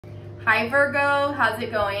Hi Virgo, how's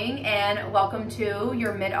it going? And welcome to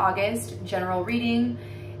your mid-August general reading.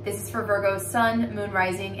 This is for Virgo's Sun, Moon,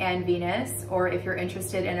 Rising, and Venus, or if you're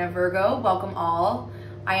interested in a Virgo, welcome all.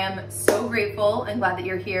 I am so grateful and glad that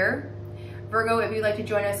you're here. Virgo, if you'd like to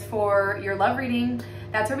join us for your love reading,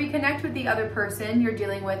 that's where we connect with the other person you're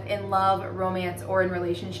dealing with in love, romance, or in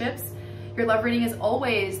relationships. Your love reading is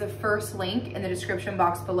always the first link in the description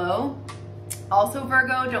box below. Also,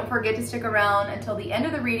 Virgo, don't forget to stick around until the end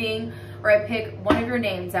of the reading where I pick one of your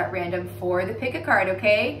names at random for the pick a card,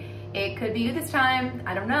 okay? It could be you this time,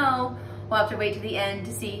 I don't know. We'll have to wait to the end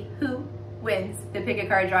to see who wins the pick a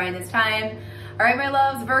card drawing this time. All right, my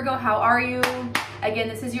loves, Virgo, how are you? Again,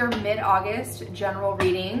 this is your mid-August general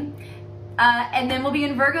reading. And then we'll be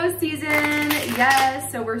in Virgo season, yes,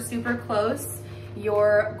 so we're super close.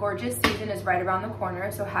 Your gorgeous season is right around the corner,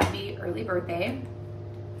 so happy early birthday.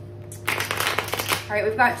 All right,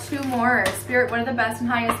 we've got two more. Spirit, what are the best and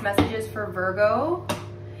highest messages for Virgo?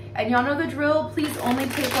 And y'all know the drill. Please only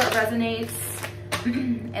take what resonates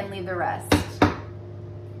and leave the rest.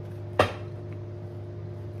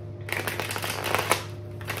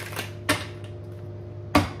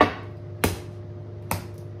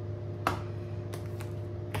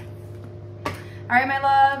 All right, my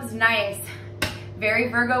loves, nice. Very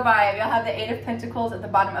Virgo vibe. You'll have the Eight of Pentacles at the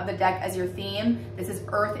bottom of the deck as your theme. This is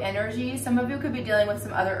Earth energy. Some of you could be dealing with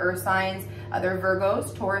some other Earth signs, other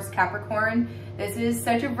Virgos, Taurus, Capricorn. This is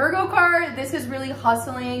such a Virgo card. This is really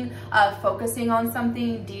hustling, focusing on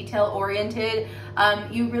something, detail-oriented.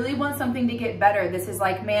 You really want something to get better. This is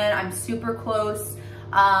like, man, I'm super close,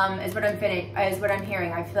 is what I'm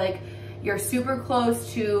hearing. I feel like you're super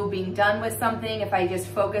close to being done with something. If I just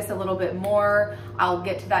focus a little bit more, I'll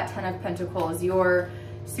get to that 10 of Pentacles. You're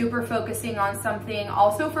super focusing on something.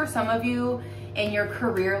 Also for some of you in your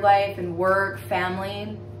career life and work,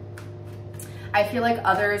 family, I feel like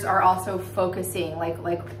others are also focusing, like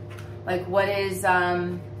what is,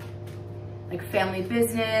 like family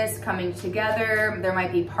business, coming together. There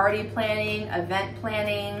might be party planning, event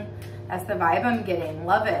planning. That's the vibe I'm getting,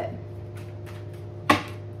 love it.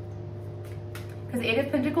 Because Eight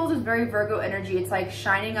of Pentacles is very Virgo energy. It's like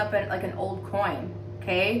shining up at like an old coin,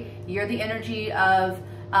 okay? You're the energy of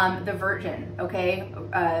the Virgin, okay?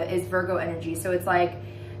 Is Virgo energy. So it's like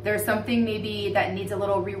there's something maybe that needs a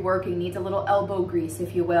little reworking, needs a little elbow grease,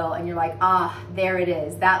 if you will. And you're like, ah, there it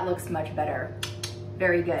is. That looks much better.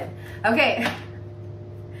 Very good. Okay.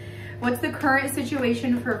 What's the current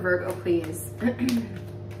situation for Virgo, please?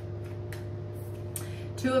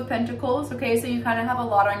 Two of Pentacles, okay, so you kind of have a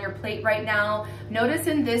lot on your plate right now. Notice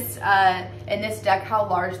in this deck how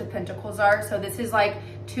large the Pentacles are. So this is like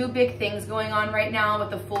two big things going on right now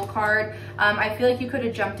with the Fool card. I feel like you could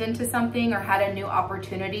have jumped into something or had a new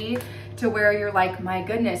opportunity to where you're like, my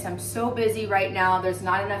goodness, I'm so busy right now. There's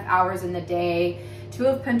not enough hours in the day. Two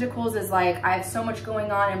of Pentacles is like, I have so much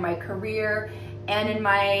going on in my career and in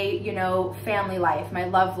my, you know, family life, my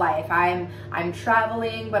love life. I'm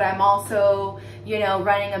traveling, but I'm also, you know,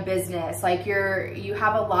 running a business. Like you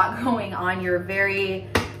have a lot going on. You're a very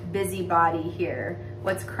busy body here.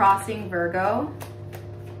 What's crossing Virgo?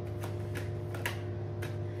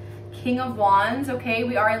 King of Wands, okay,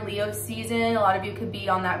 we are in Leo season. A lot of you could be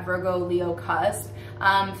on that Virgo-Leo cusp.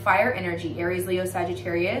 Fire energy, Aries, Leo,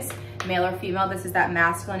 Sagittarius, male or female. This is that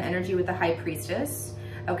masculine energy with the High Priestess.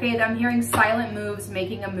 Okay, I'm hearing silent moves,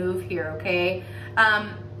 making a move here, okay?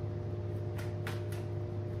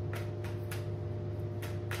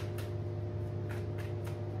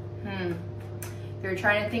 You're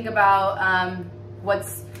trying to think about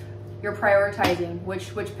what's you're prioritizing,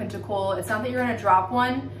 which pentacle. It's not that you're gonna drop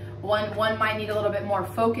one. One might need a little bit more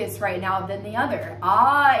focus right now than the other.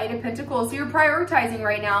 Ah, Eight of Pentacles. So you're prioritizing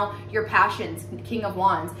right now your passions, King of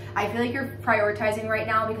Wands. I feel like you're prioritizing right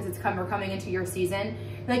now because we're coming into your season.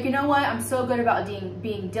 You're like, you know what? I'm so good about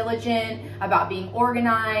being diligent, about being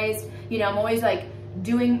organized. You know, I'm always like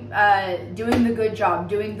doing the good job,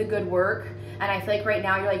 doing the good work. And I feel like right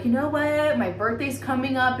now you're like, you know what? My birthday's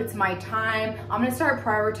coming up. It's my time. I'm gonna start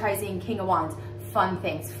prioritizing King of Wands. Fun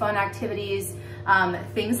things, fun activities,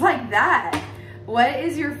 things like that. What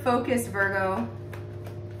is your focus, Virgo?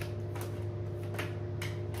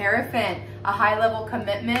 Hierophant, a high level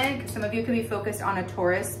commitment. Some of you could be focused on a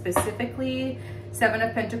Taurus specifically. Seven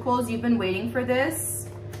of Pentacles, you've been waiting for this.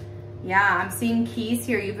 Yeah, I'm seeing keys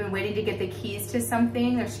here. You've been waiting to get the keys to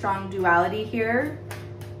something. There's strong duality here.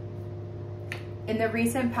 In the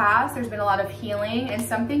recent past, there's been a lot of healing and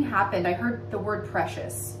something happened. I heard the word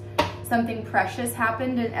precious. Something precious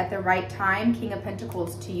happened at the right time. King of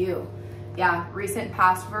Pentacles to you. Yeah, recent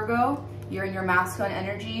past, Virgo. You're in your masculine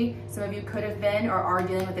energy. Some of you could have been or are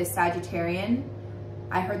dealing with a Sagittarian.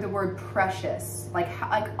 I heard the word precious, like,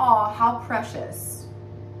 oh, how precious.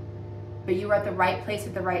 But you were at the right place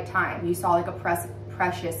at the right time. You saw like a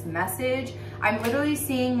precious message. I'm literally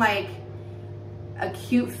seeing like a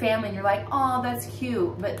cute family and you're like, oh, that's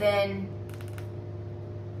cute. But then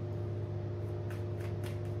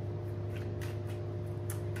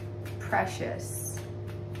precious.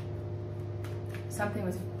 Something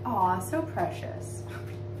was, oh, so precious.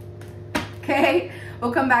 Okay,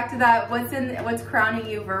 we'll come back to that. What's crowning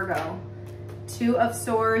you, Virgo? Two of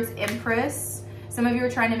Swords, Empress. Some of you are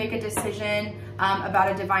trying to make a decision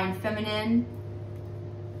about a divine feminine.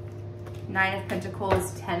 Nine of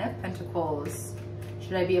Pentacles, 10 of Pentacles.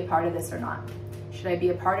 Should I be a part of this or not? Should I be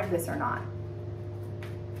a part of this or not?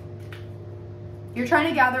 You're trying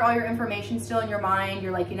to gather all your information still in your mind.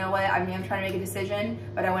 You're like, you know what? I'm trying to make a decision,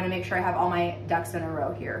 but I want to make sure I have all my ducks in a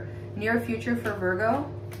row here. Near future for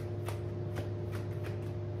Virgo.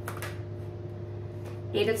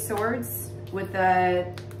 Eight of Swords with the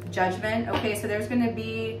Judgment. Okay, so there's going to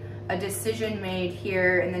be a decision made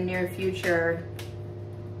here in the near future.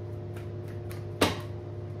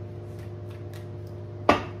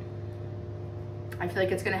 I feel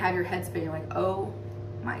like it's going to have your head spin. You're like, oh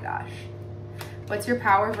my gosh. What's your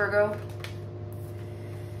power, Virgo?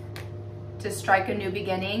 To strike a new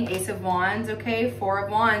beginning. Ace of Wands, okay? Four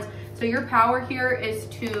of Wands. So your power here is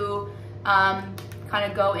to kind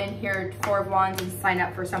of go in here, Four of Wands, and sign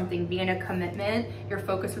up for something, be in a commitment. You're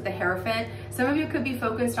focused with the Hierophant. Some of you could be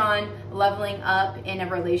focused on leveling up in a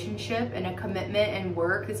relationship, in a commitment and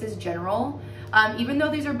work. This is general. Even though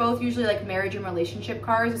these are both usually like marriage and relationship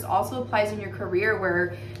cards, this also applies in your career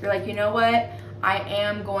where you're like, you know what? I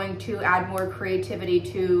am going to add more creativity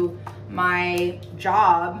to my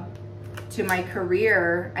job, to my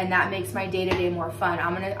career, and that makes my day-to-day more fun.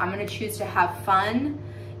 I'm gonna choose to have fun,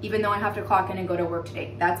 even though I have to clock in and go to work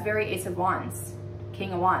today. That's very Ace of Wands,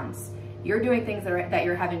 King of Wands. You're doing things that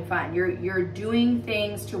you're having fun. You're doing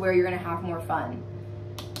things to where you're gonna have more fun.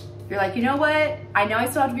 You're like, you know what? I know I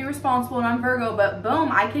still have to be responsible and I'm Virgo, but boom,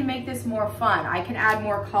 I can make this more fun. I can add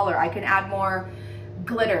more color. I can add more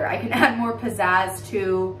glitter. I can add more pizzazz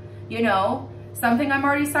to, you know, something I'm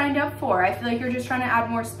already signed up for. I feel like you're just trying to add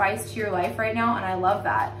more spice to your life right now, and I love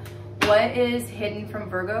that. What is hidden from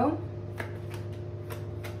Virgo?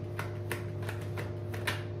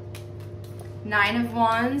 Nine of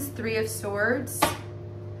Wands, Three of Swords.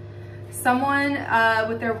 Someone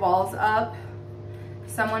with their walls up.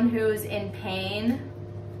 Someone who's in pain.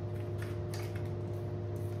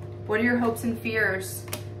 What are your hopes and fears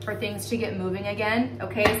for things to get moving again?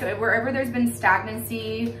 Okay, so wherever there's been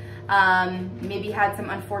stagnancy, maybe had some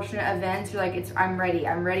unfortunate events, you're like, I'm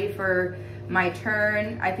ready for my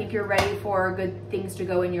turn. I think you're ready for good things to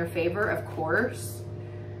go in your favor, of course.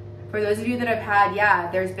 For those of you that have had,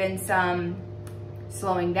 yeah, there's been some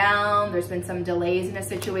slowing down, there's been some delays in a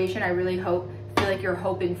situation. I really feel like you're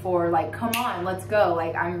hoping for, like, come on, let's go.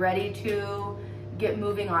 Like, I'm ready to get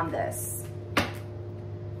moving on this.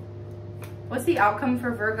 What's the outcome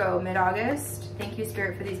for Virgo mid-August? Thank you,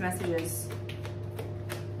 Spirit, for these messages.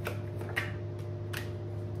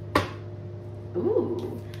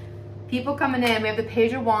 Ooh, people coming in. We have the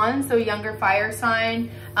Page of Wands, so younger fire sign.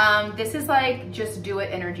 This is like just do it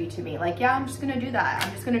energy to me. Like, yeah, I'm just gonna do that.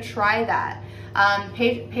 I'm just gonna try that.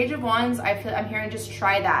 Page of Wands, I'm hearing just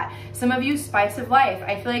try that. Some of you, spice of life.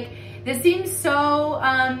 I feel like this seems so,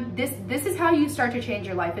 this is how you start to change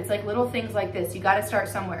your life. It's like little things like this. You got to start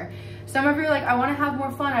somewhere. Some of you are like, I want to have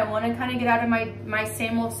more fun. I want to kind of get out of my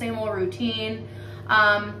same old routine.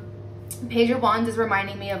 Page of Wands is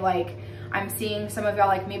reminding me of, like, I'm seeing some of y'all,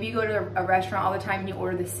 like, maybe you go to a restaurant all the time and you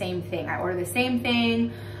order the same thing. I order the same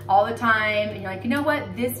thing all the time, and you're like, you know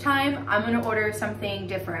what, this time I'm gonna order something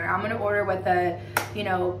different. I'm gonna order what the, you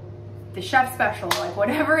know, the chef special, like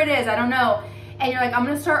whatever it is, I don't know. And you're like, I'm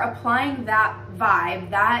gonna start applying that vibe,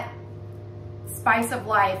 that spice of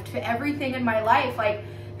life to everything in my life. Like,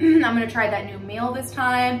 I'm gonna try that new meal this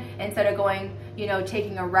time. Instead of going, you know,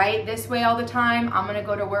 taking a right this way all the time, I'm gonna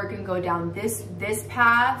go to work and go down this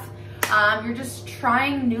path. You're just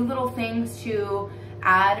trying new little things to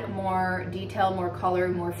add more detail, more color,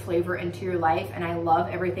 more flavor into your life, and I love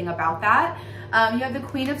everything about that. You have the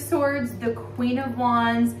Queen of Swords, the Queen of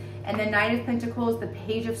Wands, and the Knight of Pentacles, the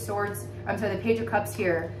Page of Swords, I'm sorry, the Page of Cups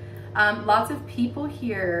here. Lots of people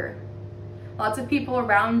here. Lots of people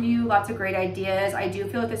around you, lots of great ideas. I do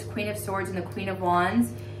feel like this Queen of Swords and the Queen of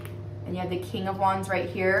Wands, and you have the King of Wands right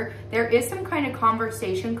here. There is some kind of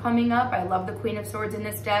conversation coming up. I love the Queen of Swords in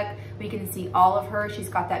this deck. We can see all of her. She's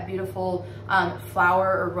got that beautiful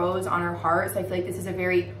flower or rose on her heart. So I feel like this is a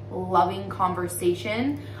very loving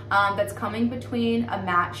conversation. that's coming between a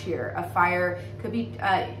match here. A fire, could be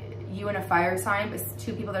you and a fire sign, but it's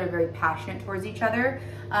two people that are very passionate towards each other.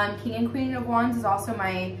 King and Queen of Wands is also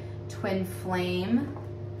my twin flame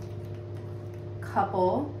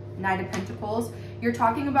couple. Knight of Pentacles. You're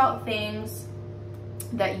talking about things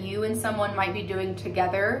that you and someone might be doing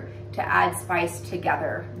together to add spice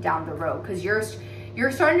together down the road, because you're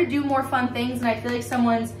starting to do more fun things, and I feel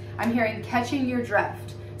like I'm hearing catching your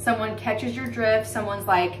drift. Someone catches your drift, someone's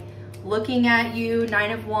like looking at you.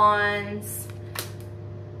 Nine of Wands.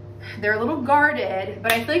 They're a little guarded,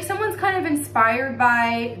 but I feel like someone's kind of inspired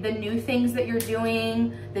by the new things that you're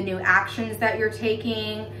doing, the new actions that you're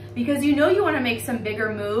taking, because you know you want to make some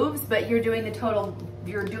bigger moves, but you're doing the total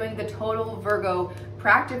Virgo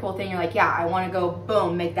practical thing. You're like, yeah, I want to go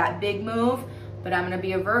boom, make that big move, but I'm going to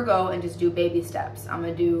be a Virgo and just do baby steps. I'm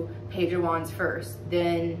going to do Page of Wands first,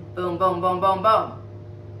 then boom, boom, boom, boom, boom.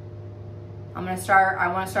 I want to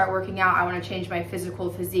start working out. I want to change my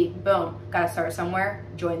physical physique. Boom. Got to start somewhere.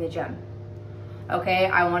 Join the gym. Okay.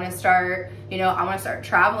 I want to start, I want to start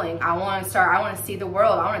traveling. I want to see the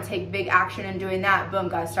world. I want to take big action in doing that. Boom.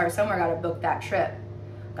 Got to start somewhere. Got to book that trip.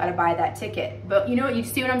 Got to buy that ticket. But you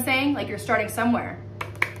see what I'm saying? Like, you're starting somewhere.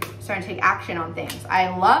 Starting to take action on things. I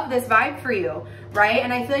love this vibe for you, right?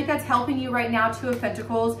 And I feel like that's helping you right now. Two of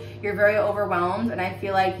Pentacles. You're very overwhelmed, and I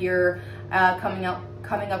feel like you're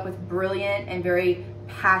coming up with brilliant and very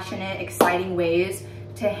passionate, exciting ways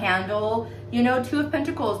to handle, Two of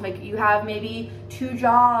Pentacles. Like, you have maybe 2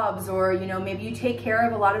 jobs, or, maybe you take care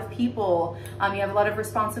of a lot of people. You have a lot of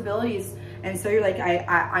responsibilities. And so you're like,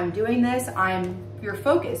 I'm doing this. You're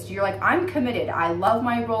focused. You're like, I'm committed. I love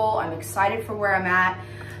my role. I'm excited for where I'm at,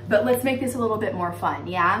 but let's make this a little bit more fun.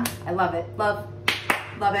 Yeah. I love it. Love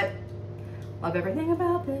it. Love everything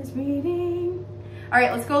about this reading. All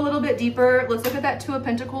right, let's go a little bit deeper. Let's look at that Two of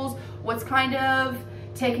Pentacles. What's kind of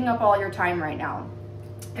taking up all your time right now?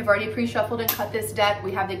 I've already pre-shuffled and cut this deck.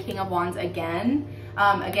 We have the King of Wands again.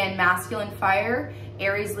 Again, masculine fire,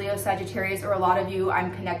 Aries, Leo, Sagittarius, or a lot of you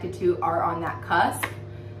I'm connected to are on that cusp.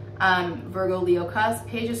 Virgo, Leo cusp.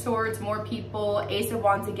 Page of Swords, more people. Ace of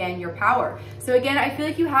Wands, again, your power. So again, I feel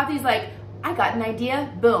like you have these like, I got an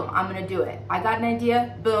idea, boom, I'm gonna do it. I got an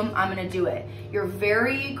idea, boom, I'm gonna do it. You're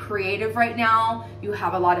very creative right now. You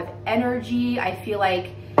have a lot of energy. I feel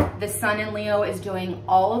like the Sun in Leo is doing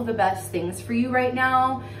all of the best things for you right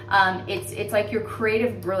now. It's like your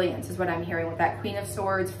creative brilliance is what I'm hearing with that Queen of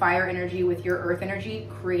Swords, fire energy with your earth energy,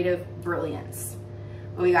 creative brilliance.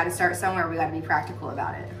 But we gotta start somewhere. We gotta be practical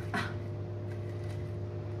about it.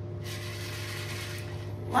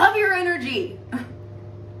 Love your energy.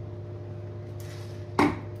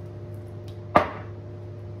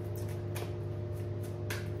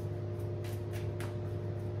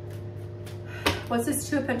 What's this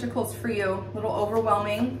Two of Pentacles for you? A little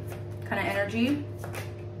overwhelming kind of energy.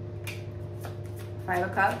 Five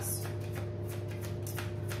of Cups.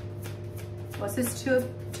 What's this Two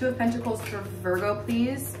of Pentacles for Virgo,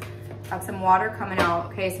 please? Got some water coming out.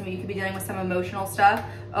 Okay, some of you could be dealing with some emotional stuff.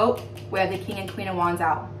 Oh, we have the King and Queen of Wands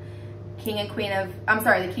out. The King and Queen of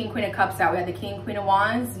Cups out. We have the King and Queen of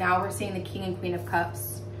Wands. Now we're seeing the King and Queen of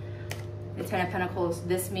Cups. The Ten of Pentacles.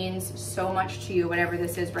 This means so much to you, whatever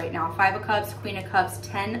this is right now. Five of Cups, Queen of Cups,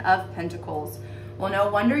 10 of Pentacles. Well, no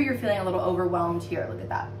wonder you're feeling a little overwhelmed here. Look at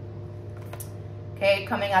that. Okay,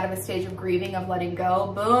 coming out of a stage of grieving, of letting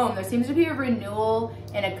go. Boom. There seems to be a renewal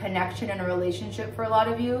and a connection and a relationship for a lot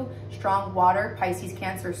of you. Strong water, Pisces,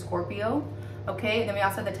 Cancer, Scorpio. Okay, and then we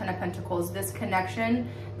also have the Ten of Pentacles. This connection,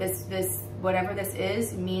 this whatever this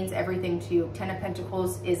is, means everything to you. Ten of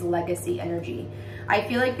Pentacles is legacy energy. I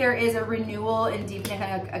feel like there is a renewal and deepening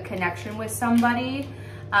a connection with somebody.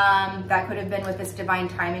 That could have been what this divine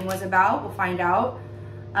timing was about. We'll find out.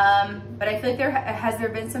 But I feel like has there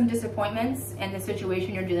been some disappointments in the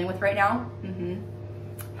situation you're dealing with right now?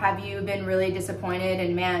 Have you been really disappointed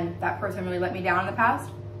and, man, that person really let me down in the past?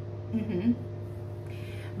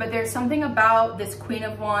 But there's something about this Queen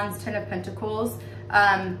of Wands, Ten of Pentacles.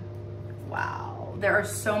 Wow. There are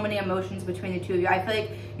so many emotions between the two of you. I feel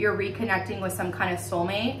like you're reconnecting with some kind of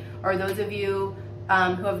soulmate, or those of you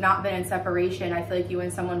who have not been in separation. I feel like you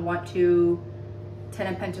and someone want to,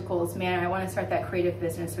 Ten of Pentacles, man, I want to start that creative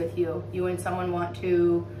business with you. You and someone want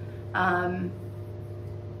to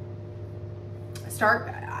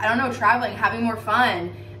start, I don't know, traveling, having more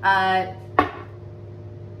fun.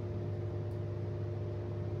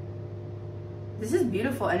 This is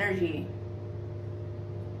beautiful energy.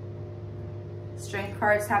 Strength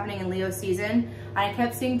cards happening in Leo season. And I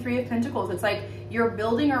kept seeing Three of Pentacles. It's like you're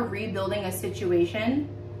building or rebuilding a situation.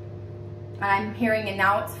 And I'm hearing, and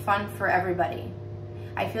now it's fun for everybody.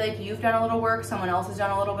 I feel like you've done a little work, someone else has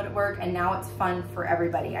done a little bit of work, and now it's fun for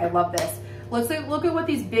everybody. I love this. Let's look at what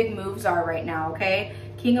these big moves are right now, okay?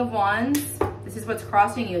 King of Wands, this is what's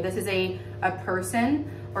crossing you. This is a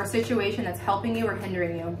person or situation that's helping you or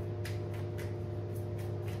hindering you.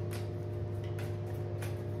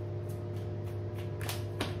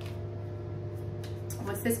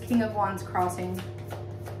 What's this King of Wands crossing?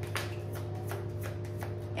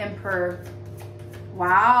 Emperor.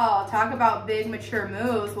 Wow, talk about big mature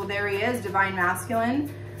moves. Well, there he is, divine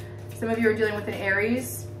masculine. Some of you are dealing with an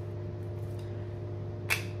Aries.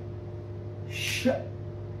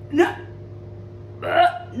 No,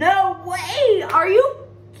 no way. Are you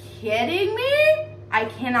kidding me? I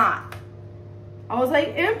cannot. I was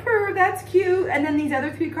like, Emperor, that's cute. And then these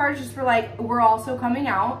other 3 cards just were like, we're also coming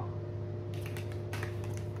out.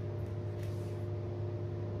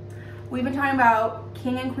 We've been talking about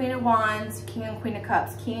King and Queen of Wands, King and Queen of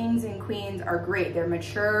Cups. Kings and queens are great. They're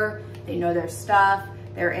mature. They know their stuff.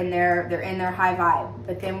 They're in their high vibe.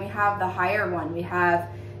 But then we have the higher one. We have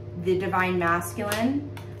the divine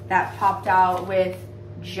masculine that popped out with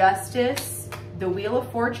Justice, the Wheel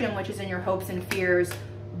of Fortune, which is in your hopes and fears.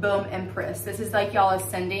 Boom, Empress. This is like y'all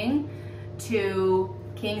ascending to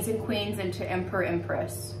Kings and Queens and to Emperor,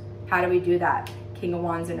 Empress. How do we do that? King of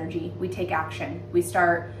Wands energy. We take action. We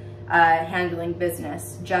start handling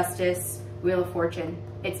business. Justice, Wheel of Fortune.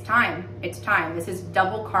 It's time. It's time. This is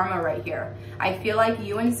double karma right here. I feel like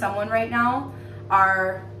you and someone right now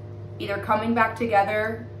are either coming back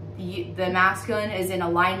together. The masculine is in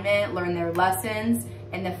alignment, learn their lessons,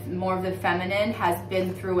 and the more of the feminine has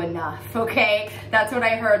been through enough, okay? That's what I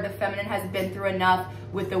heard. The feminine has been through enough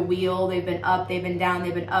with the wheel. They've been up, they've been down,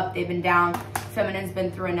 they've been up, they've been down. Feminine's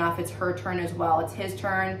been through enough. It's her turn as well. It's his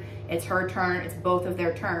turn, it's her turn, it's both of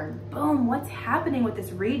their turn. Boom, what's happening with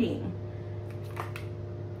this reading?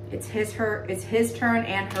 It's his turn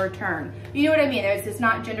and her turn. You know what I mean? It's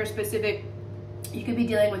not gender specific. You could be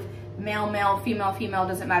dealing with male, male, female, female,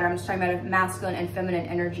 doesn't matter. I'm just talking about a masculine and feminine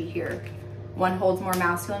energy here. One holds more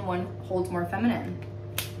masculine, one holds more feminine.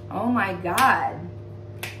 Oh my God.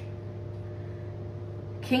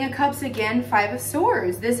 King of Cups again, 5 of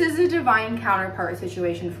Swords. This is a divine counterpart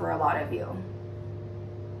situation for a lot of you.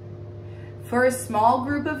 For a small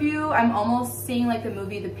group of you, I'm almost seeing like the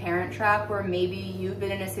movie The Parent Trap, where maybe you've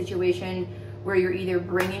been in a situation where you're either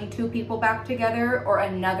bringing 2 people back together, or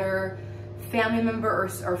another family member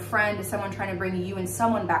or friend is someone trying to bring you and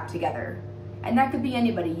someone back together. And that could be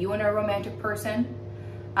anybody, you and a romantic person,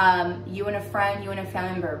 you and a friend, you and a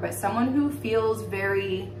family member, but someone who feels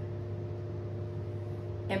very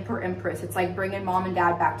Emperor, Empress. It's like bringing mom and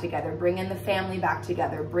dad back together, bringing the family back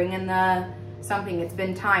together, bringing the something. It's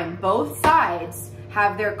been time. Both sides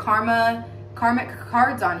have their karmic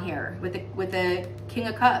cards on here with the King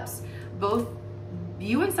of Cups. Both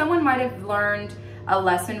you and someone might have learned a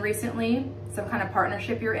lesson recently, some kind of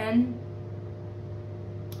partnership you're in.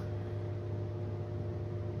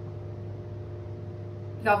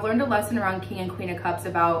 I've learned a lesson around King and Queen of Cups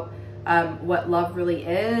about what love really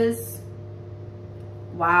is.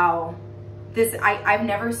 Wow. This, I've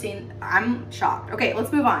never seen, I'm shocked. Okay,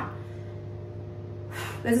 let's move on.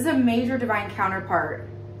 This is a major divine counterpart.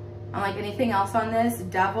 Unlike anything else on this,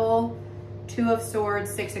 Devil, 2 of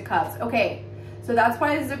Swords, 6 of Cups. Okay, so that's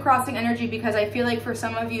why this is a crossing energy, because I feel like for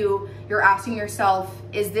some of you, you're asking yourself,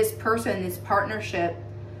 is this person, this partnership,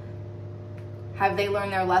 have they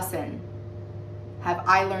learned their lesson? Have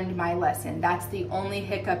I learned my lesson? That's the only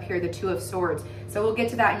hiccup here, the 2 of Swords. So we'll get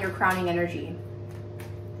to that in your crowning energy.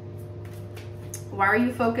 Why are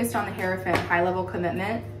you focused on the Hierophant? High level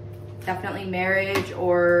commitment, definitely marriage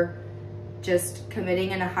or just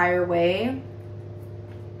committing in a higher way.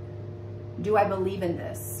 Do I believe in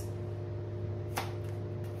this?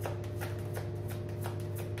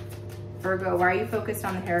 Virgo, why are you focused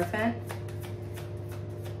on the Hierophant?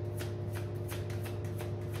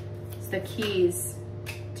 It's the keys,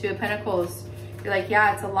 2 of Pentacles. You're like,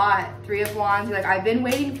 yeah, it's a lot. 3 of Wands, you're like, I've been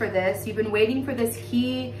waiting for this. You've been waiting for this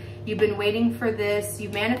key. You've been waiting for this.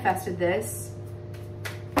 You've manifested this.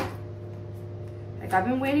 Like, I've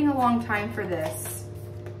been waiting a long time for this.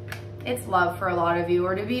 It's love for a lot of you,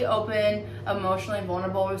 or to be open, emotionally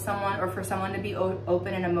vulnerable with someone, or for someone to be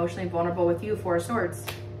open and emotionally vulnerable with you. 4 of Swords.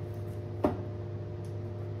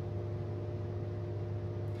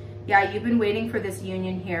 Yeah, you've been waiting for this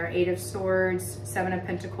union here. 8 of Swords, 7 of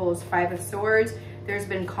Pentacles, 5 of Swords. There's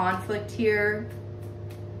been conflict here.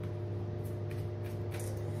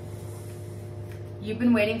 You've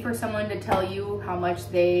been waiting for someone to tell you how much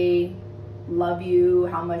they love you,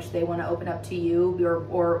 how much they want to open up to you,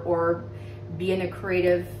 or be in a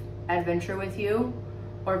creative adventure with you.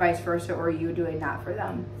 or vice versa, or you doing that for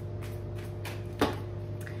them.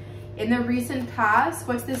 In the recent past,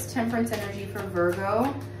 what's this Temperance energy for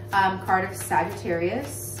Virgo? Card of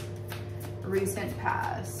Sagittarius. Recent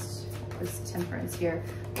past. What was Temperance here?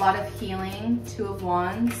 A lot of healing. Two of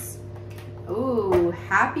Wands. Ooh,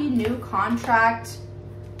 happy new contract.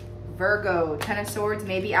 Virgo. Ten of Swords,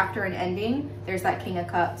 maybe after an ending. There's that King of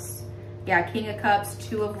Cups. Yeah, King of Cups,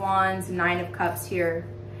 Two of Wands, Nine of Cups here.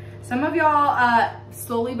 Some of y'all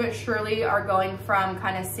slowly but surely are going from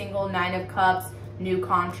kind of single Nine of Cups, new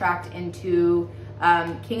contract, into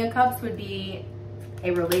King of Cups would be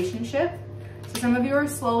a relationship. So some of you are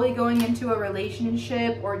slowly going into a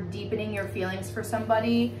relationship or deepening your feelings for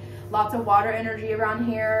somebody. Lots of water energy around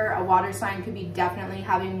here. A water sign could be definitely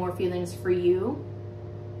having more feelings for you.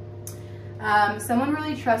 Someone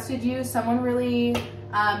really trusted you. Someone really,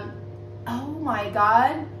 oh my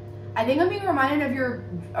God. I think I'm being reminded of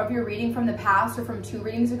your reading from the past or from 2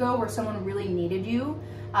 readings ago where someone really needed you.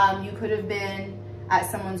 You could have been at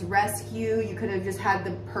someone's rescue. You could have just had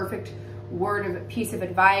the perfect piece of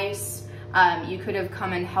advice. You could have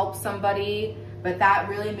come and helped somebody, but that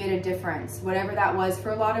really made a difference. Whatever that was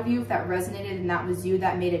for a lot of you, if that resonated and that was you,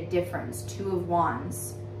 that made a difference. Two of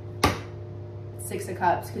Wands. Six of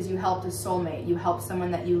Cups, because you helped a soulmate. You helped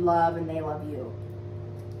someone that you love and they love you.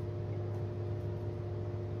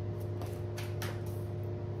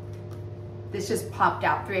 This just popped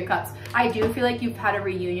out, Three of Cups. I do feel like you've had a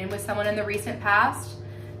reunion with someone in the recent past,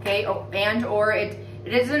 okay? Or it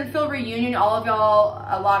doesn't feel reunion. All of y'all,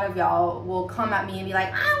 a lot of y'all will come at me and be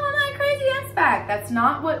like, I want my crazy ex back. That's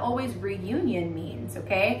not what always reunion means,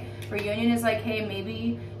 okay? Reunion is like, hey,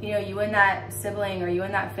 maybe, you know, you and that sibling or you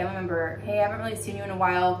and that family member, hey, I haven't really seen you in a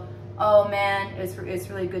while. Oh man, it's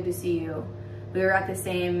really good to see you. We were at the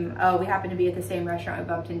same, we happened to be at the same restaurant, we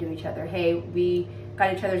bumped into each other. Hey, we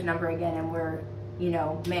got each other's number again and we're, you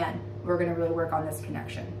know, man, we're gonna really work on this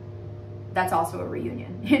connection. That's also a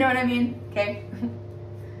reunion, you know what I mean, okay?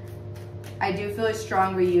 I do feel a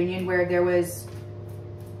strong reunion where there was,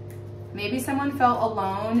 maybe someone felt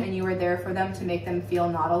alone and you were there for them to make them feel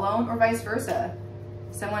not alone, or vice versa.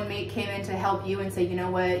 Someone came in to help you and say, you know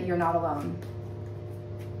what, you're not alone.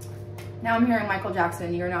 Now I'm hearing Michael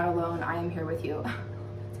Jackson, you're not alone, I am here with you.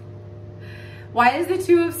 Why is the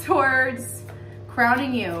Two of Swords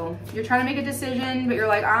crowning you? You're trying to make a decision, but you're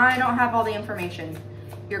like, I don't have all the information.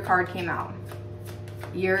 Your card came out.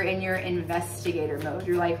 You're in your investigator mode.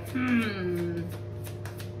 You're like,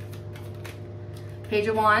 Page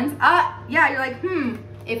of Wands. Yeah, you're like,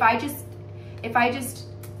 if I just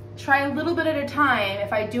try a little bit at a time,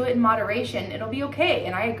 if I do it in moderation, it'll be okay.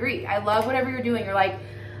 And I agree. I love whatever you're doing. You're like,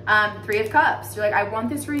 Three of Cups. You're like, I want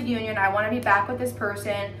this reunion. I want to be back with this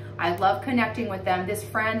person. I love connecting with them. This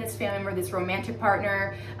friend, this family member, this romantic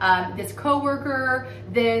partner, this coworker,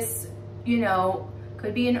 this, you know,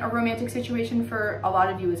 could be in a romantic situation for a lot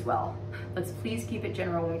of you as well. Let's please keep it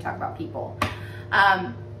general when we talk about people.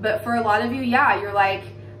 But for a lot of you, yeah, you're like,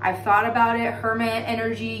 I've thought about it. Hermit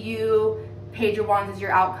energy, you, Page of Wands is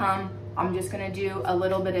your outcome. I'm just gonna do a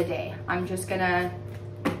little bit a day. I'm just gonna,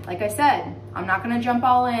 like I said, I'm not gonna jump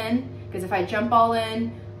all in, because if I jump all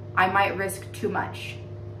in, I might risk too much.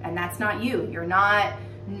 And that's not you. You're not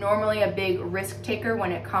normally a big risk taker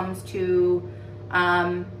when it comes to,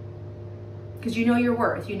 because you know your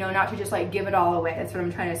worth. You know not to just like give it all away. That's what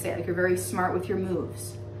I'm trying to say. Like, you're very smart with your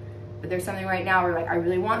moves. But there's something right now where like, I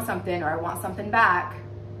really want something, or I want something back.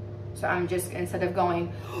 So I'm just, instead of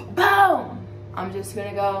going, boom, I'm just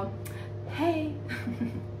gonna go, hey.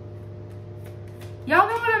 Y'all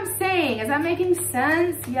know what I'm saying. Is that making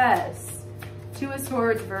sense? Yes. Two of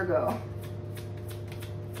Swords, Virgo.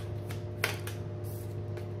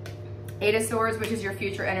 Eight of Swords, which is your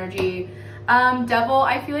future energy. Devil,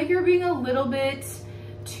 I feel like you're being a little bit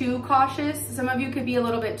too cautious. Some of you could be a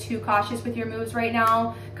little bit too cautious with your moves right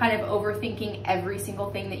now, kind of overthinking every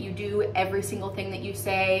single thing that you do, every single thing that you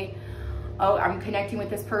say. Oh, I'm connecting with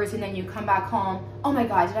this person, then you come back home. Oh my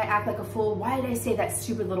God, did I act like a fool? Why did I say that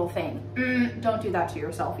stupid little thing? Don't do that to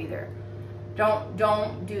yourself either. Don't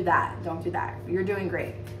do that. Don't do that. You're doing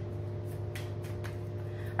great.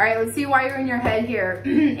 All right, let's see why you're in your head here.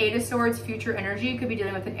 Eight of Swords, future energy. You could be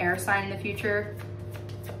dealing with an air sign in the future.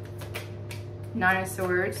 Nine of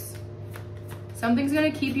Swords. Something's gonna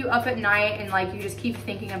keep you up at night and like you just keep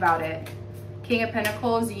thinking about it. King of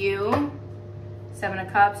Pentacles, you. Seven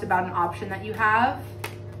of Cups, about an option that you have.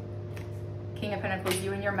 King of Pentacles,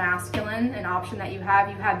 you and your masculine, an option that you have.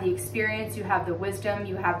 You have the experience, you have the wisdom,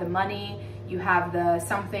 you have the money, you have the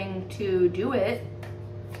something to do it.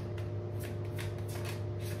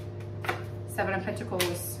 Seven of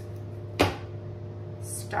Pentacles,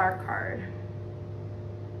 Star card.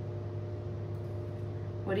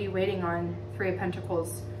 What are you waiting on? Three of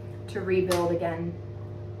Pentacles to rebuild again.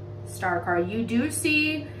 Star card. You do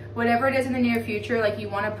see whatever it is in the near future, like you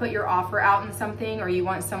want to put your offer out in something, or you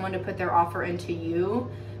want someone to put their offer into you.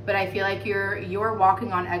 But I feel like you're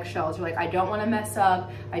walking on eggshells. You're like, I don't want to mess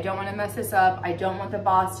up. I don't want to mess this up. I don't want the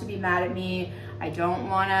boss to be mad at me. I don't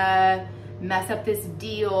want to mess up this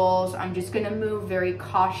deal. So I'm just going to move very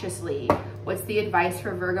cautiously. What's the advice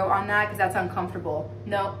for Virgo on that? Because that's uncomfortable.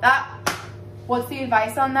 No. What's the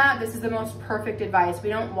advice on that? This is the most perfect advice. We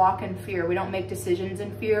don't walk in fear. We don't make decisions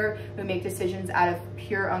in fear. We make decisions out of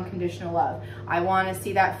pure unconditional love. I want to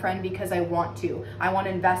see that friend because I want to. I want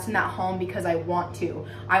to invest in that home because I want to.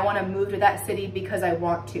 I want to move to that city because I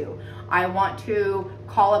want to. I want to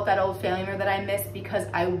call up that old family member that I missed because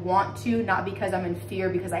I want to, not because I'm in fear,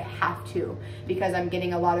 because I have to, because I'm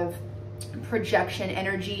getting a lot of projection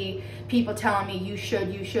energy, people telling me you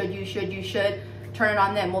should, you should, you should, you should. Turn it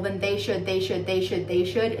on them. Well, then they should, they should, they should, they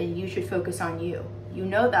should, and you should focus on you. You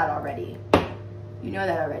know that already. You know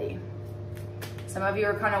that already. Some of you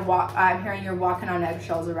are kind of, I'm hearing you're walking on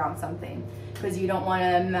eggshells around something because you don't want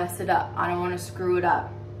to mess it up. I don't want to screw it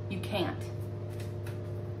up. You can't.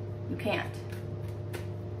 You can't.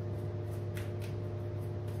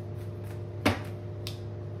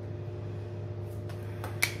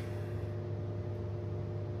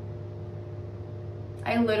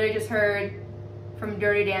 I literally just heard from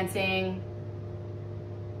Dirty Dancing,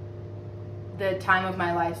 the Time of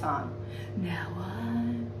My Life song. Now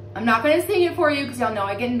I'm not gonna sing it for you because y'all know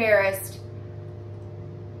I get embarrassed.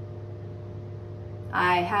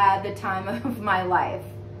 I had the time of my life.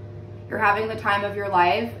 You're having the time of your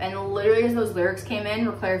life, and literally as those lyrics came in,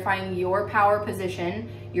 we're clarifying your power position,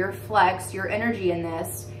 your flex, your energy in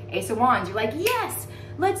this. Ace of Wands, you're like, yes,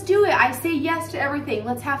 let's do it. I say yes to everything.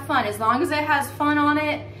 Let's have fun. As long as it has fun on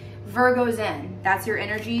it, Virgo's in. That's your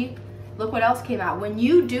energy. Look what else came out. When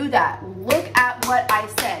you do that, look at what I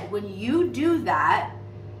said. When you do that,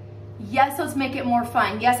 yes, let's make it more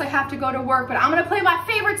fun. Yes, I have to go to work, but I'm going to play my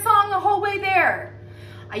favorite song the whole way there.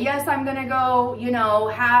 Yes, I'm going to go, you know,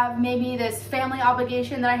 have maybe this family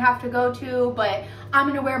obligation that I have to go to, but I'm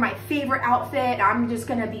going to wear my favorite outfit. I'm just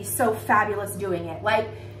going to be so fabulous doing it. Like,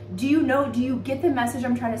 do you get the message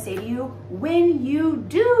I'm trying to say to you? When you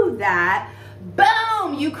do that,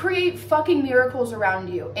 boom, you create fucking miracles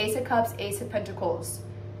around you. Ace of Cups, Ace of Pentacles.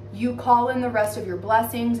 You call in the rest of your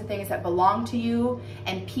blessings, the things that belong to you,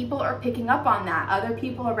 and people are picking up on that. Other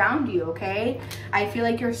people around you, okay? I feel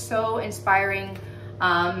like you're so inspiring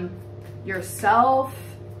yourself.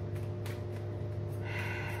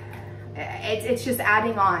 It's just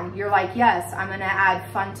adding on. You're like, yes, I'm gonna add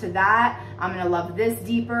fun to that. I'm gonna love this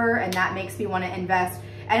deeper, and that makes me wanna invest.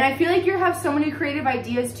 And I feel like you have so many creative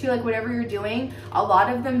ideas too, like whatever you're doing, a lot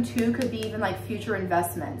of them too could be even like future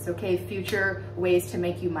investments, okay? Future ways to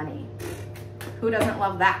make you money. Who doesn't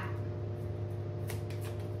love that?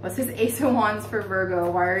 What's this Ace of Wands for Virgo?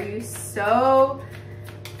 Why are you so...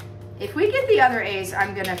 If we get the other ace,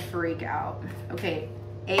 I'm gonna freak out. Okay,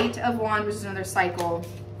 Eight of Wands, which is another cycle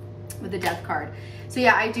with the Death card. So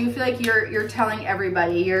yeah, I do feel like you're telling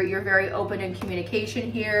everybody, you're very open in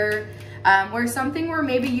communication here. Where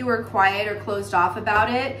maybe you were quiet or closed off about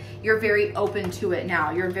it, you're very open to it now.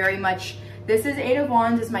 You're very much, this is Eight of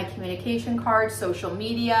Wands is my communication card, social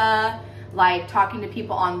media, like talking to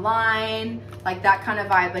people online, like that kind of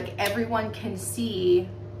vibe. Like everyone can see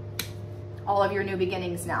all of your new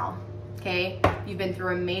beginnings now, okay? You've been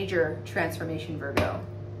through a major transformation, Virgo.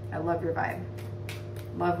 I love your vibe.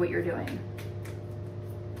 Love what you're doing.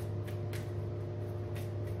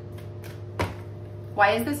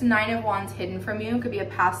 Why is this Nine of Wands hidden from you? It could be a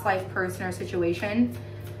past life person or situation.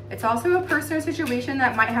 It's also a person or situation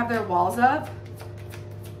that might have their walls up.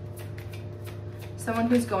 Someone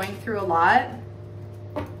who's going through a lot.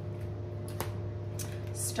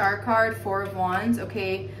 Star card, Four of Wands.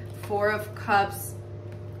 Okay, Four of Cups,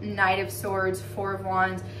 Knight of Swords, Four of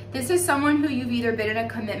Wands. This is someone who you've either been in a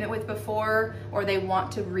commitment with before or they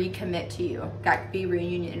want to recommit to you. That could be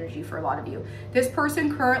reunion energy for a lot of you. This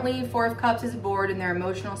person currently, Four of Cups, is bored in their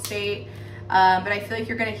emotional state, but I feel like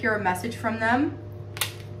you're gonna hear a message from them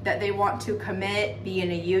that they want to commit, be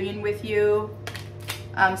in a union with you.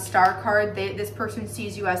 Star card, this person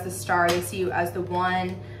sees you as the star. They see you as the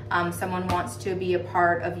one. Someone wants to be a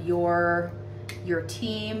part of your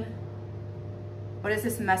team. What is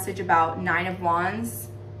this message about? Nine of Wands.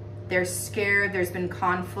 They're scared, there's been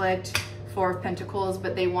conflict. Four of Pentacles,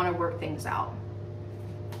 but they want to work things out.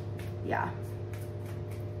 Yeah.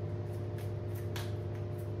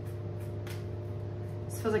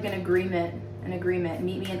 This feels like an agreement,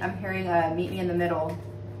 Meet me in, I'm hearing meet me in the middle.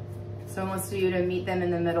 Someone wants you to meet them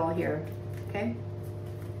in the middle here, okay?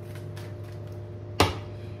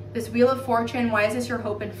 This Wheel of Fortune, why is this your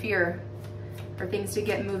hope and fear for things to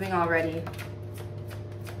get moving already?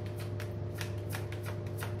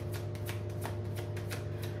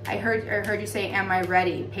 I heard you say, am I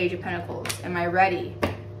ready? Page of Pentacles, am I ready?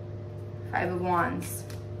 Five of Wands.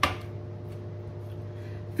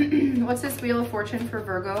 What's this Wheel of Fortune for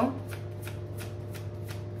Virgo?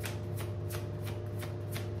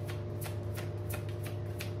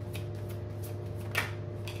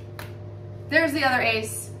 There's the other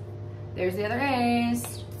ace. There's the other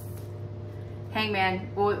ace.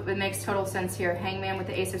 Hangman. Well, it makes total sense here. Hangman with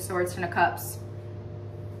the Ace of Swords, Ten of Cups.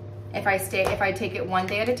 If I take it one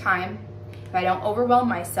day at a time, if I don't overwhelm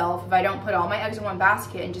myself, if I don't put all my eggs in one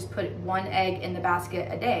basket and just put one egg in the basket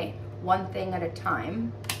a day, one thing at a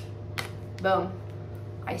time, boom,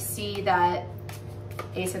 I see that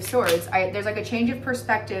Ace of Swords. There's like a change of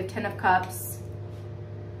perspective, Ten of Cups.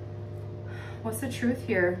 What's the truth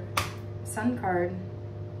here? Sun card.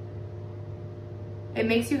 It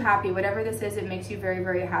makes you happy. Whatever this is, it makes you very,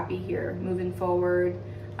 very happy here, moving forward.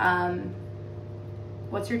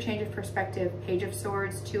 What's your change of perspective? Page of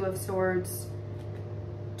Swords, Two of Swords,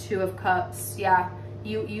 Two of Cups. Yeah,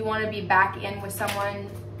 you want to be back in with someone.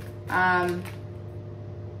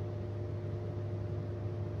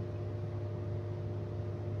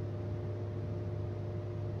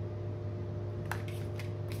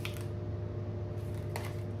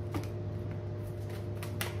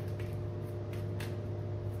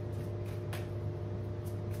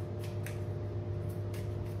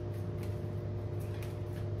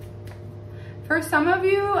 For some of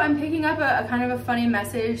you, I'm picking up a kind of a funny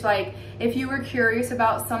message. Like if you were curious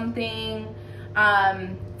about something,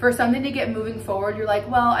 for something to get moving forward, you're like,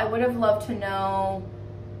 well, I would have loved to know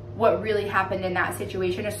what really happened in that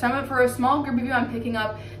situation. Or for a small group of you, I'm picking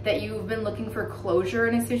up that you've been looking for closure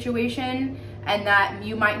in a situation and that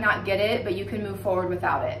you might not get it, but you can move forward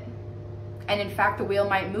without it. And in fact, the wheel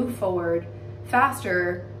might move forward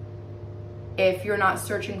faster if you're not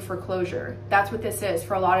searching for closure. That's what this is.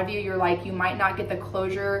 For a lot of you, you're like, you might not get the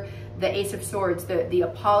closure, the Ace of Swords, the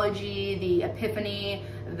apology, the epiphany,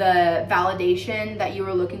 the validation that you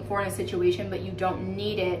were looking for in a situation, but you don't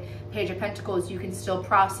need it. Page of Pentacles, you can still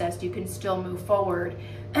process, you can still move forward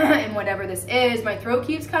in whatever this is. My throat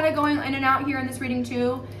keeps kind of going in and out here in this reading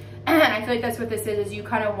too. And I feel like that's what this is you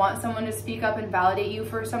kind of want someone to speak up and validate you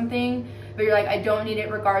for something, but you're like, I don't need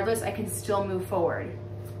it regardless, I can still move forward.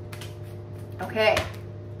 Okay,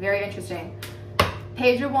 very interesting.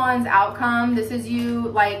 Page of Wands, outcome. This is you,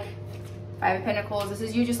 like, Five of Pentacles. This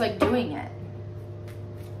is you just like doing it.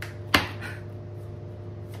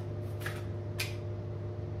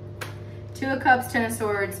 Two of Cups, Ten of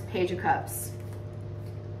Swords, Page of Cups.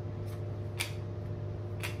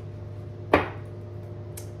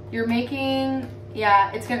 You're making,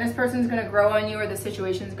 yeah, this person's gonna grow on you, or the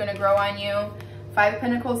situation's gonna grow on you. Five of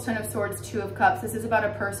Pentacles, Ten of Swords, Two of Cups. This is about a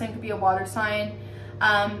person, could be a water sign.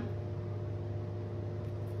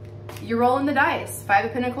 You're rolling the dice. Five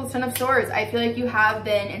of Pentacles, Ten of Swords. I feel like you have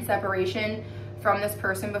been in separation from this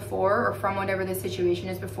person before, or from whatever the situation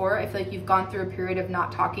is before. I feel like you've gone through a period of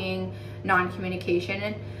not talking,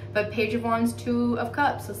 non-communication. But Page of Wands, Two of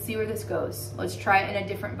Cups. Let's see where this goes. Let's try it in a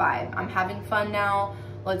different vibe. I'm having fun now.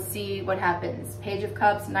 Let's see what happens. Page of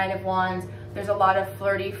Cups, Knight of Wands. There's a lot of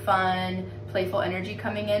flirty, fun, playful energy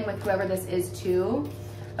coming in with whoever this is too.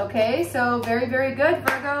 Okay, so very, very good,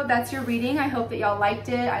 Virgo. That's your reading. I hope that y'all liked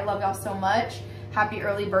it. I love y'all so much. Happy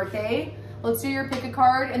early birthday. Let's do your pick a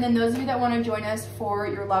card. And then those of you that want to join us for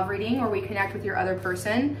your love reading, where we connect with your other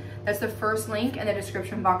person, that's the first link in the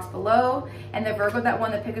description box below. And the Virgo that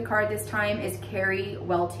won the pick a card this time is Carrie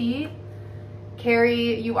Welty.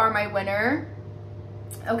 Carrie, you are my winner.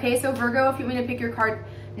 Okay, so Virgo, if you want me to pick your card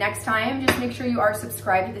next time, just make sure you are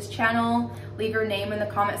subscribed to this channel. Leave your name in the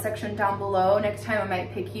comment section down below. Next time I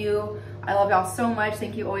might pick you. I love y'all so much.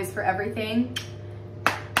 Thank you always for everything.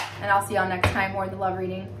 And I'll see y'all next time more in the love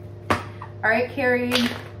reading. All right, Carrie.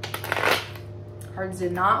 Cards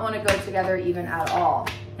did not want to go together even at all.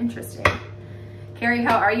 Interesting. Carrie,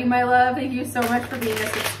 how are you, my love? Thank you so much for being a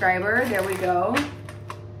subscriber. There we go.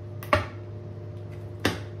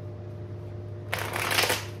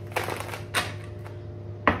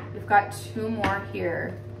 Got two more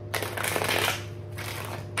here.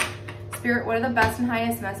 Spirit, what are the best and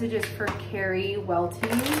highest messages for Carrie Welty?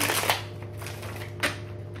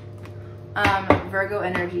 Virgo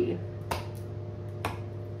energy.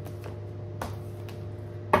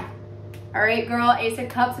 All right, girl, Ace of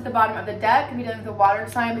Cups at the bottom of the deck. Could be dealing with a water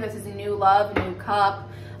sign, but this is a new love, a new cup.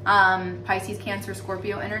 Pisces, Cancer,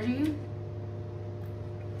 Scorpio energy.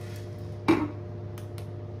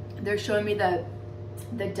 They're showing me the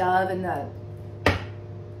dove and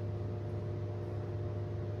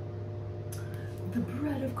the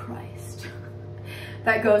bread of Christ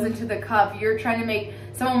that goes into the cup. You're trying to make,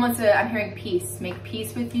 someone wants to, I'm hearing peace, make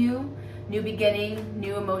peace with you, new beginning,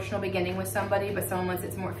 new emotional beginning with somebody, but someone wants,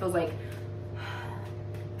 it's more, it feels like,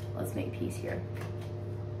 let's make peace here.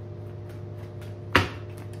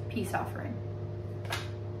 Peace offering.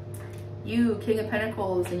 You, King of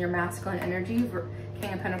Pentacles, in your masculine energy,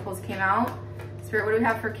 King of Pentacles came out. Spirit, what do we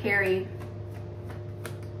have for Carrie?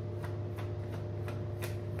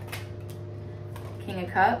 King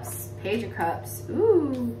of Cups, Page of Cups.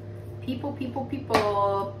 Ooh, people, people,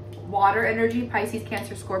 people. Water energy, Pisces,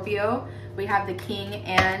 Cancer, Scorpio. We have the King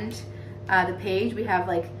and the Page. We have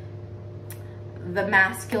like the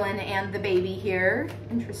masculine and the baby here.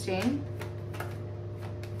 Interesting.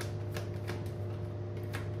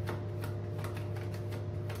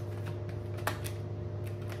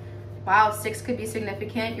 Wow, 6 could be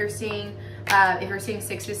significant. You're seeing, if you're seeing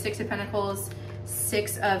 6 of Pentacles,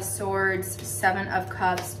 6 of Swords, 7 of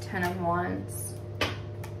Cups, 10 of Wands.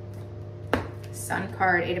 Sun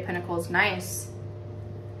card, 8 of Pentacles, nice.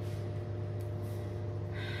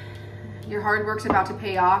 Your hard work's about to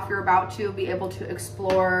pay off. You're about to be able to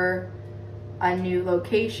explore a new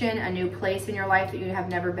location, a new place in your life that you have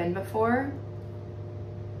never been before.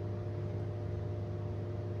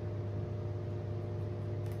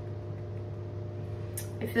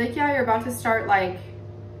 I feel like, yeah, you're about to start like,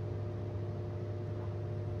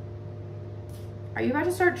 are you about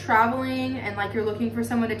to start traveling and like you're looking for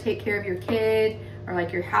someone to take care of your kid or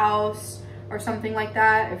like your house or something like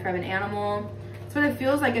that, if you have an animal? That's what it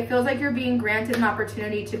feels like. It feels like you're being granted an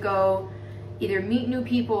opportunity to go either meet new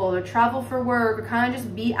people or travel for work or kind of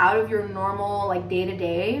just be out of your normal like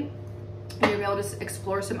day-to-day, and you're able to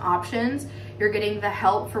explore some options. You're getting the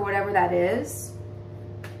help for whatever that is.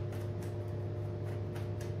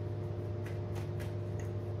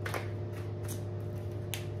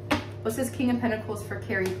 What's this King of Pentacles for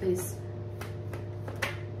Carrie, please?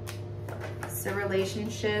 So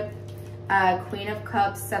relationship, Queen of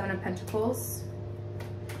Cups, 7 of Pentacles.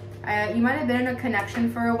 You might have been in a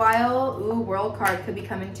connection for a while. Ooh, World card could be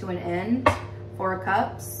coming to an end. 4 of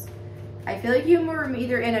Cups. I feel like you were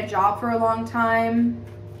either in a job for a long time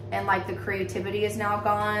and like the creativity is now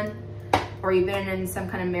gone, or you've been in some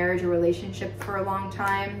kind of marriage or relationship for a long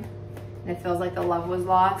time and it feels like the love was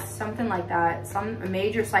lost, something like that. A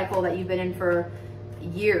major cycle that you've been in for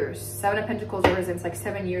years. 7 of Pentacles represents like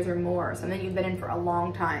 7 years or more. Something you've been in for a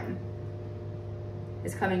long time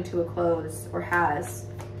is coming to a close, or has.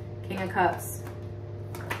 King of Cups,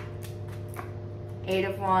 8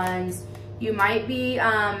 of Wands. You might be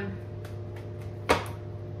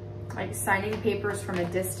like signing papers from a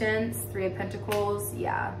distance. 3 of Pentacles,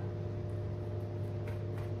 yeah.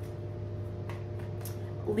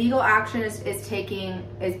 Legal action is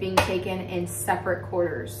being taken in separate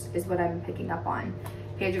quarters, is what I'm picking up on.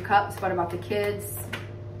 Page of Cups, what about the kids?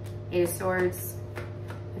 8 of Swords.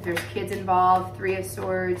 If there's kids involved, 3 of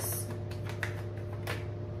Swords.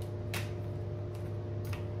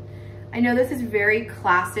 I know this is a very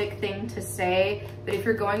classic thing to say, but if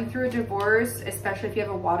you're going through a divorce, especially if you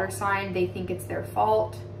have a water sign, they think it's their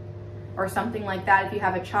fault or something like that. If you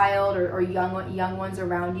have a child or young ones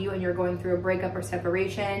around you and you're going through a breakup or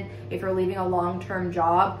separation, if you're leaving a long-term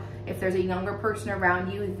job, if there's a younger person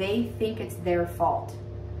around you, they think it's their fault.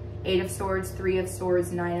 8 of Swords, 3 of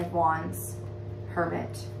Swords, 9 of Wands,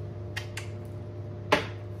 Hermit.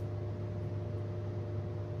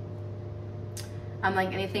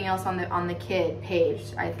 Unlike anything else on the kid, Page,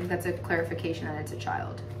 I think that's a clarification that it's a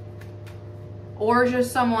child. Or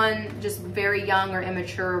just someone just very young or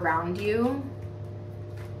immature around you.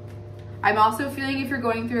 I'm also feeling if you're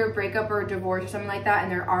going through a breakup or a divorce or something like that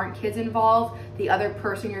and there aren't kids involved, the other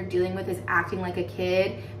person you're dealing with is acting like a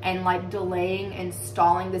kid and like delaying and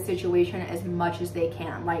stalling the situation as much as they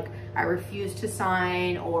can. Like, I refuse to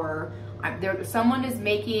sign, or someone is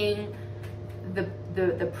making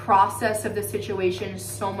the process of the situation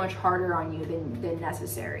so much harder on you than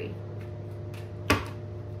necessary.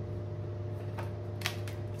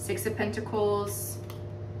 6 of Pentacles.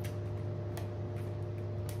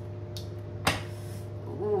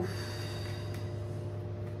 Oof.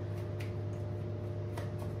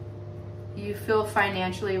 You feel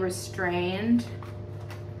financially restrained.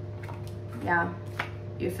 Yeah.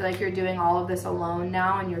 You feel like you're doing all of this alone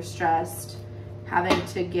now and you're stressed, having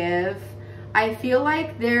to give. I feel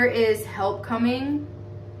like there is help coming.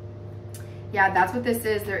 Yeah, that's what this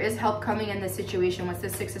is. There is help coming in this situation. What's the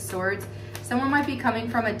 6 of Swords? Someone might be coming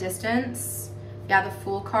from a distance. Yeah, the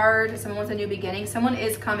Fool card. Someone wants a new beginning. Someone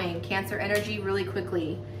is coming. Cancer energy really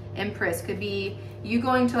quickly. Empress could be you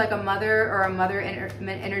going to like a mother, or a mother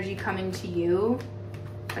energy coming to you.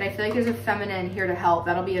 But I feel like there's a feminine here to help.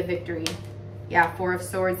 That'll be a victory. Yeah, Four of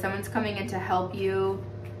Swords. Someone's coming in to help you,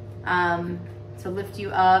 to lift you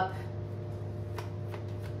up.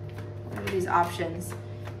 What are these options?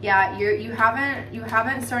 Yeah, you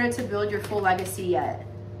haven't started to build your full legacy yet.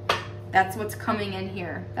 That's what's coming in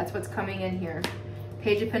here. That's what's coming in here.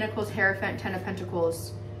 Page of Pentacles, Hierophant, Ten of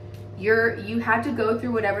Pentacles. You had to go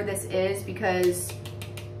through whatever this is, because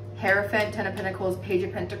Hierophant, Ten of Pentacles, Page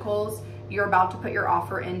of Pentacles, you're about to put your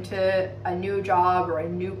offer into a new job or a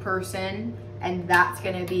new person, and that's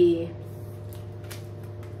gonna be,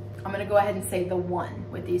 I'm gonna go ahead and say the one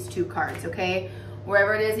with these two cards, okay?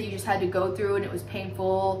 Wherever it is that you just had to go through and it was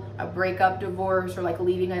painful, a breakup, divorce, or like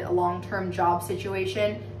leaving a long-term job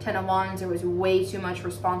situation, Ten of Wands, there was way too much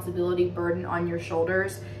responsibility, burden on your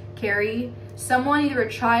shoulders. Carrie, someone, either a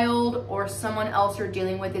child or someone else you're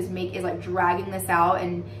dealing with is like dragging this out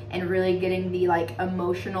and really getting the like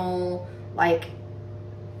emotional like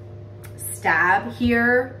stab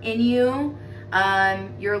here in you.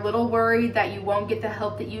 You're a little worried that you won't get the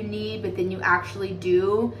help that you need, but then you actually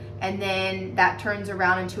do. And then that turns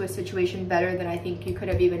around into a situation better than I think you could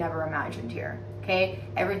have even ever imagined here, okay?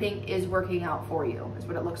 Everything is working out for you, is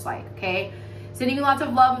what it looks like, okay? Sending you lots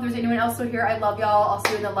of love. If there's anyone else still here, I love y'all. I'll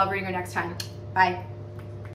see you in the love reading next time. Bye.